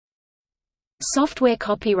Software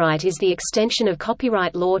copyright is the extension of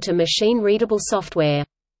copyright law to machine-readable software.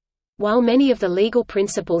 While many of the legal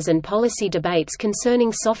principles and policy debates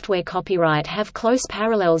concerning software copyright have close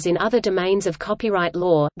parallels in other domains of copyright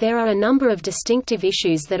law, there are a number of distinctive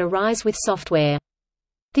issues that arise with software.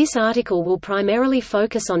 This article will primarily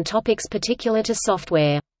focus on topics particular to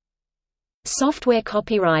software. Software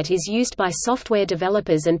copyright is used by software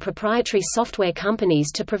developers and proprietary software companies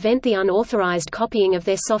to prevent the unauthorized copying of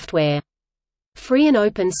their software. Free and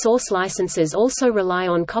open source licenses also rely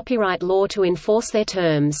on copyright law to enforce their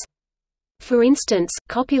terms. For instance,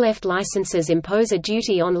 Copyleft licenses impose a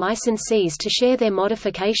duty on licensees to share their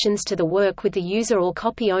modifications to the work with the user or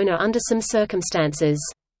copy owner under some circumstances.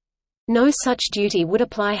 No such duty would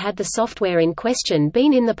apply had the software in question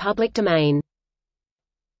been in the public domain.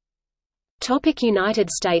 United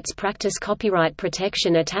States practice. Copyright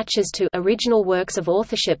protection attaches to original works of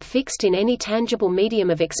authorship fixed in any tangible medium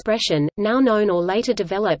of expression, now known or later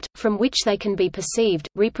developed, from which they can be perceived,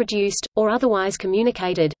 reproduced, or otherwise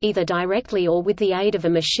communicated, either directly or with the aid of a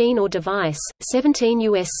machine or device. 17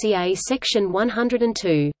 U.S.C.A. Section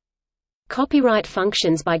 102. Copyright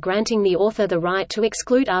functions by granting the author the right to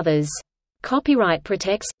exclude others. Copyright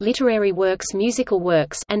protects literary works, musical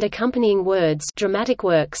works and accompanying words, dramatic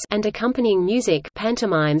works and accompanying music,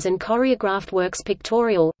 pantomimes and choreographed works,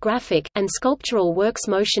 pictorial, graphic, and sculptural works,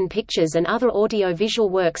 motion pictures and other audio-visual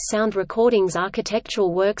works, sound recordings,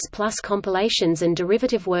 architectural works plus compilations and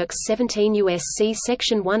derivative works. 17 U.S.C.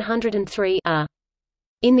 Section 103 A.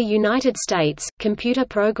 In the United States, computer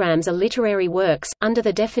programs are literary works, under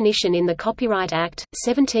the definition in the Copyright Act,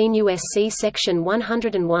 17 U.S.C. Section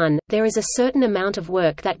 101. There is a certain amount of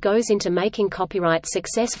work that goes into making copyright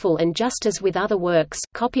successful, and just as with other works,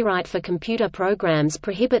 copyright for computer programs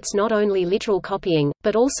prohibits not only literal copying,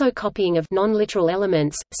 but also copying of non-literal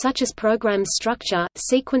elements, such as program's structure,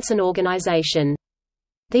 sequence and organization.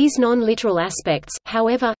 These non-literal aspects,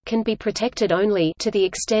 however, can be protected only to the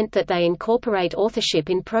extent that they incorporate authorship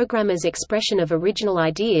in programmers' expression of original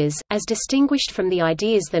ideas, as distinguished from the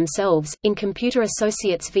ideas themselves. In Computer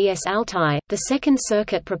Associates vs. Altai, the Second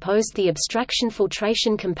Circuit proposed the abstraction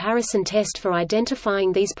filtration comparison test for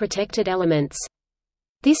identifying these protected elements.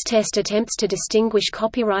 This test attempts to distinguish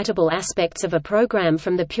copyrightable aspects of a program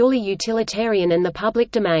from the purely utilitarian and the public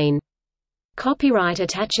domain. Copyright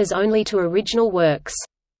attaches only to original works.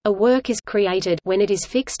 A work is created when it is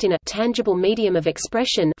fixed in a tangible medium of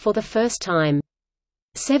expression for the first time.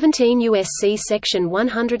 17 U.S.C. Section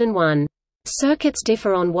 101. Circuits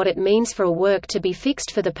differ on what it means for a work to be fixed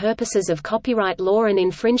for the purposes of copyright law and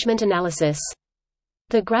infringement analysis.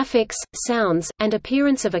 The graphics, sounds, and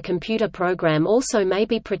appearance of a computer program also may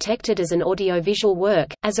be protected as an audiovisual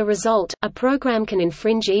work. As a result, a program can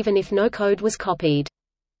infringe even if no code was copied.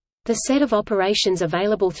 The set of operations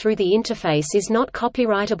available through the interface is not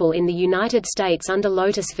copyrightable in the United States under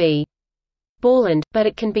Lotus v. Borland, but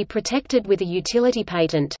it can be protected with a utility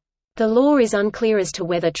patent. The law is unclear as to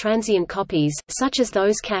whether transient copies, such as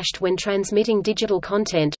those cached when transmitting digital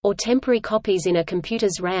content, or temporary copies in a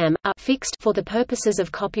computer's RAM, are fixed for the purposes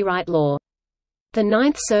of copyright law. The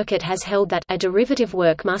Ninth Circuit has held that a derivative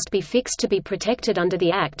work must be fixed to be protected under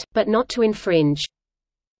the Act, but not to infringe.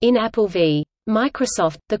 In Apple v.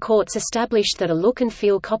 Microsoft, the courts established that a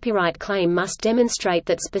look-and-feel copyright claim must demonstrate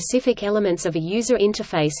that specific elements of a user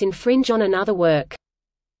interface infringe on another work.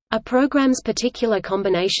 A program's particular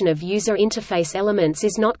combination of user interface elements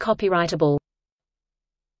is not copyrightable.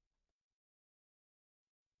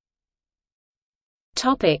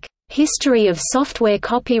 History of software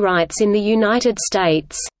copyrights in the United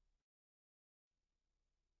States.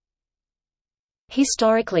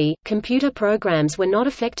 Historically, computer programs were not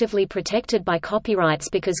effectively protected by copyrights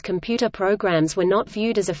because computer programs were not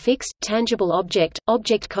viewed as a fixed, tangible object.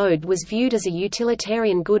 Object code was viewed as a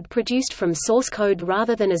utilitarian good produced from source code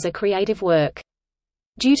rather than as a creative work.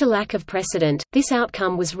 Due to lack of precedent, this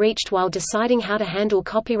outcome was reached while deciding how to handle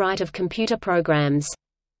copyright of computer programs.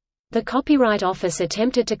 The Copyright Office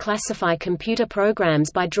attempted to classify computer programs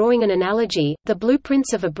by drawing an analogy, the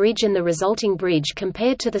blueprints of a bridge and the resulting bridge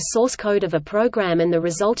compared to the source code of a program and the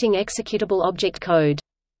resulting executable object code.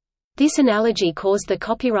 This analogy caused the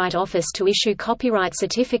Copyright Office to issue copyright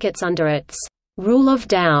certificates under its rule of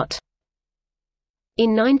doubt.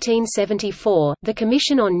 In 1974, the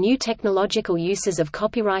Commission on New Technological Uses of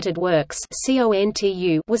Copyrighted Works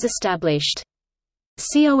was established.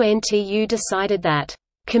 CONTU decided that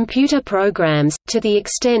computer programs, to the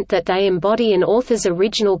extent that they embody an author's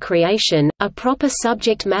original creation, are proper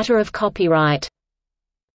subject matter of copyright.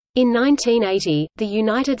 In 1980, the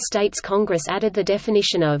United States Congress added the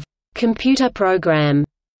definition of computer program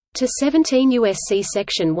to 17 U.S.C.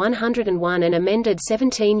 Section 101 and amended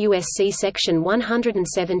 17 U.S.C. Section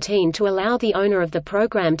 117 to allow the owner of the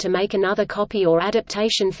program to make another copy or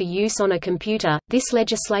adaptation for use on a computer. This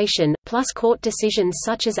legislation, plus court decisions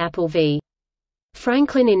such as Apple v.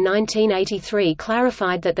 Franklin in 1983,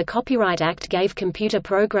 clarified that the Copyright Act gave computer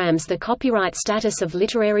programs the copyright status of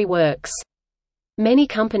literary works. Many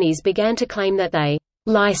companies began to claim that they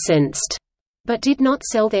licensed but did not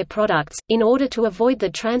sell their products, in order to avoid the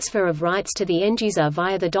transfer of rights to the end-user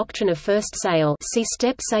via the doctrine of first sale. See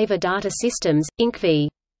Step Saver Data Systems, Inc. v.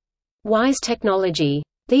 Wise Technology.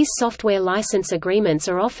 These software license agreements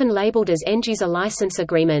are often labeled as end-user license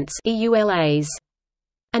agreements (EULAs).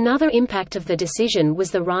 Another impact of the decision was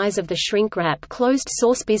the rise of the shrink-wrap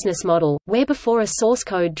closed-source business model, where before a source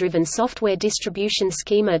code-driven software distribution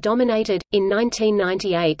schema dominated. In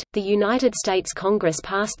 1998, the United States Congress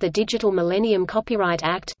passed the Digital Millennium Copyright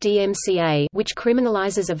Act (DMCA), which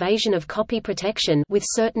criminalizes evasion of copy protection with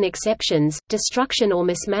certain exceptions, destruction or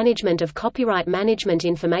mismanagement of copyright management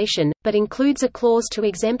information, but includes a clause to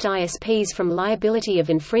exempt ISPs from liability of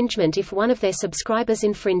infringement if one of their subscribers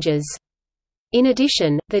infringes. In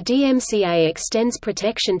addition, the DMCA extends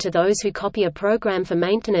protection to those who copy a program for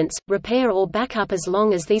maintenance, repair or backup as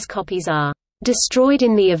long as these copies are destroyed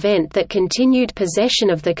in the event that continued possession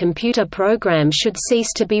of the computer program should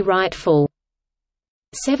cease to be rightful.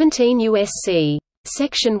 17 U.S.C.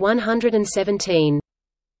 Section 117.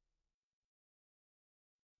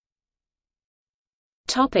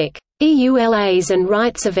 EULAs and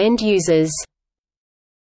rights of end users.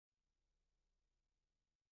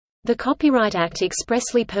 The Copyright Act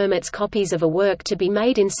expressly permits copies of a work to be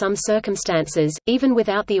made in some circumstances, even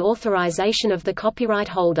without the authorization of the copyright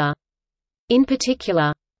holder. In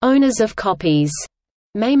particular, owners of copies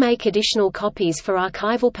may make additional copies for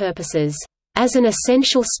archival purposes, as an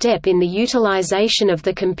essential step in the utilization of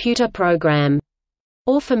the computer program,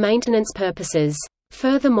 or for maintenance purposes.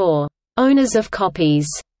 Furthermore, owners of copies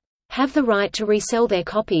have the right to resell their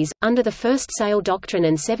copies, under the first sale doctrine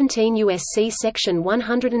and 17 U.S.C. Section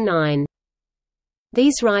 109.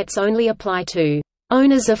 These rights only apply to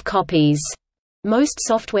owners of copies. Most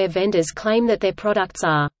software vendors claim that their products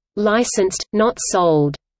are licensed, not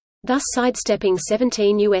sold, thus sidestepping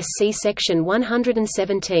 17 U.S.C. Section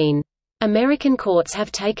 117. American courts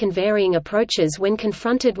have taken varying approaches when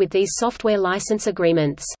confronted with these software license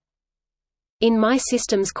agreements. In My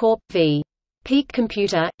Systems Corp. v. Peak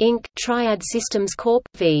Computer, Inc., Triad Systems Corp.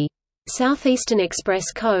 v. Southeastern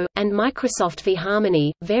Express Co., and Microsoft v.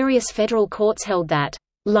 Harmony, various federal courts held that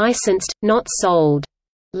licensed, not sold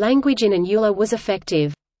language in an EULA was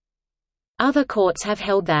effective. Other courts have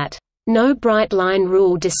held that no bright line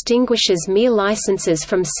rule distinguishes mere licenses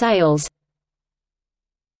from sales.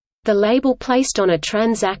 The label placed on a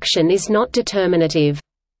transaction is not determinative.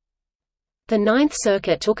 The Ninth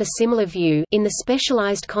Circuit took a similar view, in the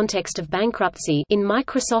specialized context of bankruptcy, in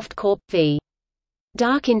Microsoft Corp. v.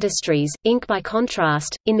 Dark Industries, Inc. By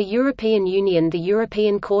contrast, in the European Union, the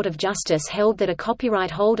European Court of Justice held that a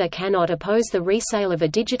copyright holder cannot oppose the resale of a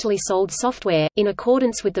digitally sold software, in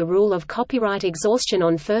accordance with the rule of copyright exhaustion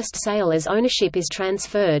on first sale as ownership is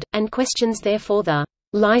transferred, and questions therefore the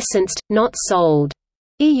licensed, not sold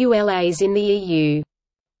EULAs in the EU.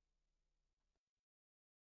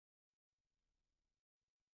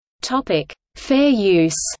 Fair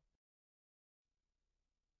use.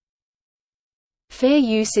 Fair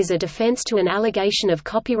use is a defense to an allegation of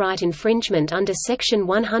copyright infringement under Section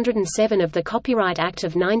 107 of the Copyright Act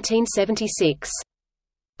of 1976.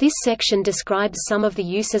 This section describes some of the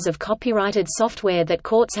uses of copyrighted software that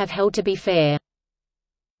courts have held to be fair.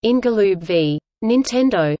 In Galoob v.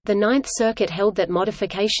 Nintendo, the Ninth Circuit held that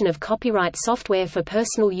modification of copyright software for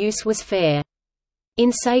personal use was fair.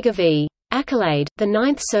 In Sega v. Accolade, the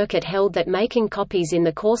Ninth Circuit held that making copies in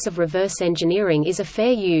the course of reverse engineering is a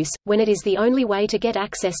fair use, when it is the only way to get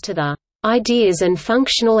access to the ideas and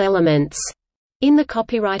functional elements in the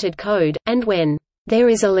copyrighted code, and when there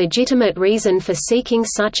is a legitimate reason for seeking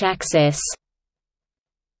such access.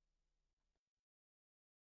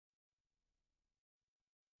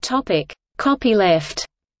 Copyleft.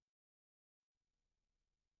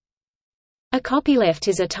 A copyleft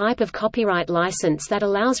is a type of copyright license that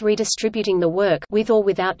allows redistributing the work with or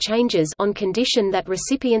without changes on condition that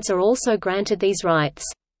recipients are also granted these rights.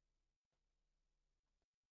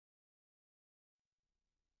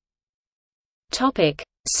 Topic: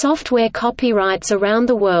 Software copyrights around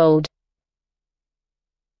the world.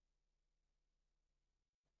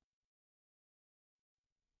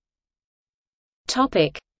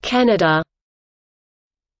 Topic: Canada.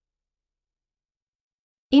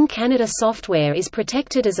 In Canada, software is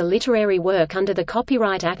protected as a literary work under the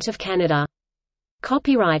Copyright Act of Canada.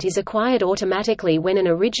 Copyright is acquired automatically when an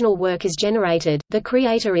original work is generated. The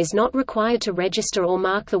creator is not required to register or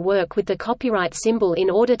mark the work with the copyright symbol in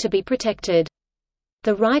order to be protected.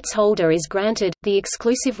 The rights holder is granted the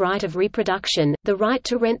exclusive right of reproduction, the right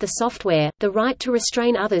to rent the software, the right to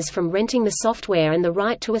restrain others from renting the software, and the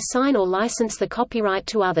right to assign or license the copyright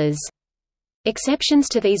to others. Exceptions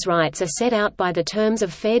to these rights are set out by the terms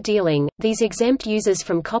of fair dealing. These exempt users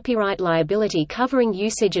from copyright liability covering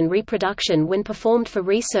usage and reproduction when performed for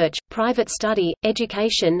research, private study,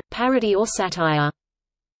 education, parody or satire.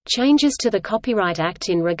 Changes to the Copyright Act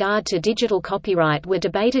in regard to digital copyright were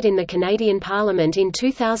debated in the Canadian Parliament in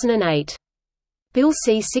 2008. Bill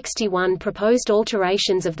C-61 proposed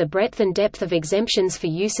alterations of the breadth and depth of exemptions for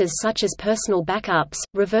uses such as personal backups,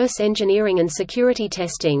 reverse engineering and security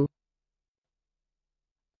testing.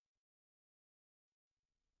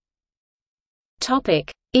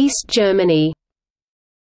 East Germany.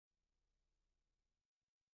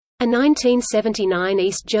 A 1979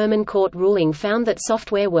 East German court ruling found that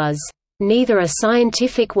software was neither a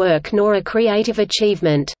scientific work nor a creative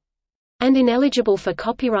achievement, and ineligible for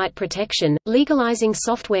copyright protection, legalizing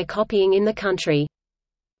software copying in the country.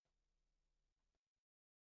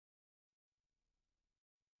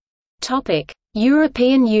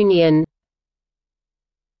 European Union.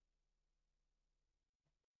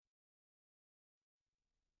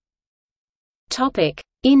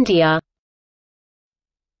 India.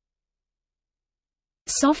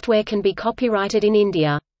 Software can be copyrighted in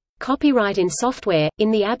India. Copyright in software, in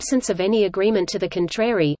the absence of any agreement to the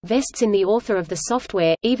contrary, vests in the author of the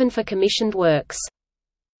software, even for commissioned works.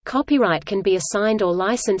 Copyright can be assigned or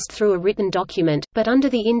licensed through a written document, but under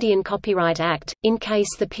the Indian Copyright Act, in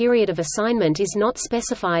case the period of assignment is not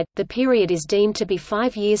specified, the period is deemed to be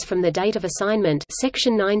 5 years from the date of assignment,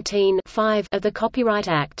 Section 19(5) of the Copyright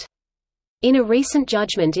Act. In a recent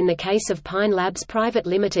judgment in the case of Pine Labs Private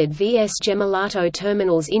Limited vs Gemalto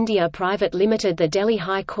Terminals India Private Limited, the Delhi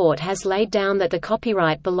High Court has laid down that the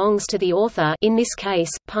copyright belongs to the author, in this case,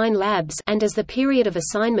 Pine Labs, and as the period of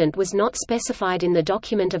assignment was not specified in the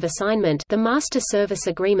document of assignment, the Master Service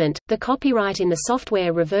Agreement, the copyright in the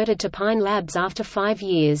software reverted to Pine Labs after 5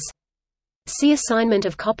 years. See Assignment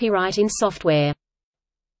of copyright in software.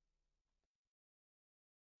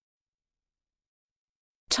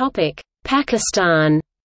 Pakistan.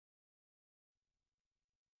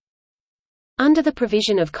 Under the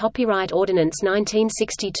provision of Copyright Ordinance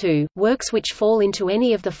 1962, works which fall into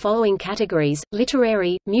any of the following categories,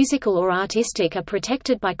 literary, musical or artistic, are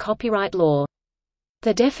protected by copyright law.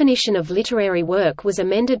 The definition of literary work was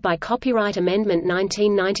amended by Copyright Amendment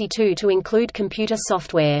 1992 to include computer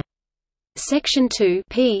software. Section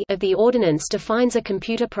 2(p) of the ordinance defines a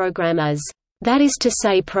computer program as that is to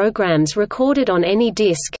say programs recorded on any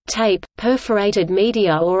disk, tape, perforated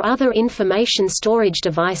media or other information storage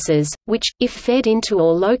devices, which, if fed into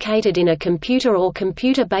or located in a computer or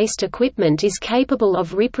computer-based equipment, is capable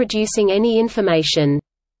of reproducing any information.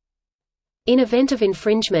 In event of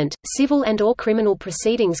infringement, civil and/or criminal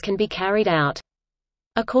proceedings can be carried out.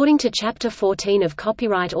 According to Chapter 14 of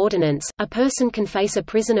Copyright Ordinance, a person can face a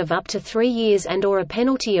prison of up to 3 years and/or a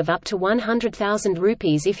penalty of up to 100,000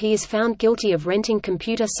 rupees if he is found guilty of renting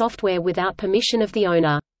computer software without permission of the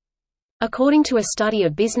owner. According to a study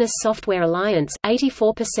of Business Software Alliance,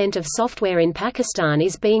 84% of software in Pakistan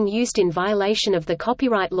is being used in violation of the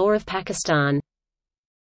copyright law of Pakistan.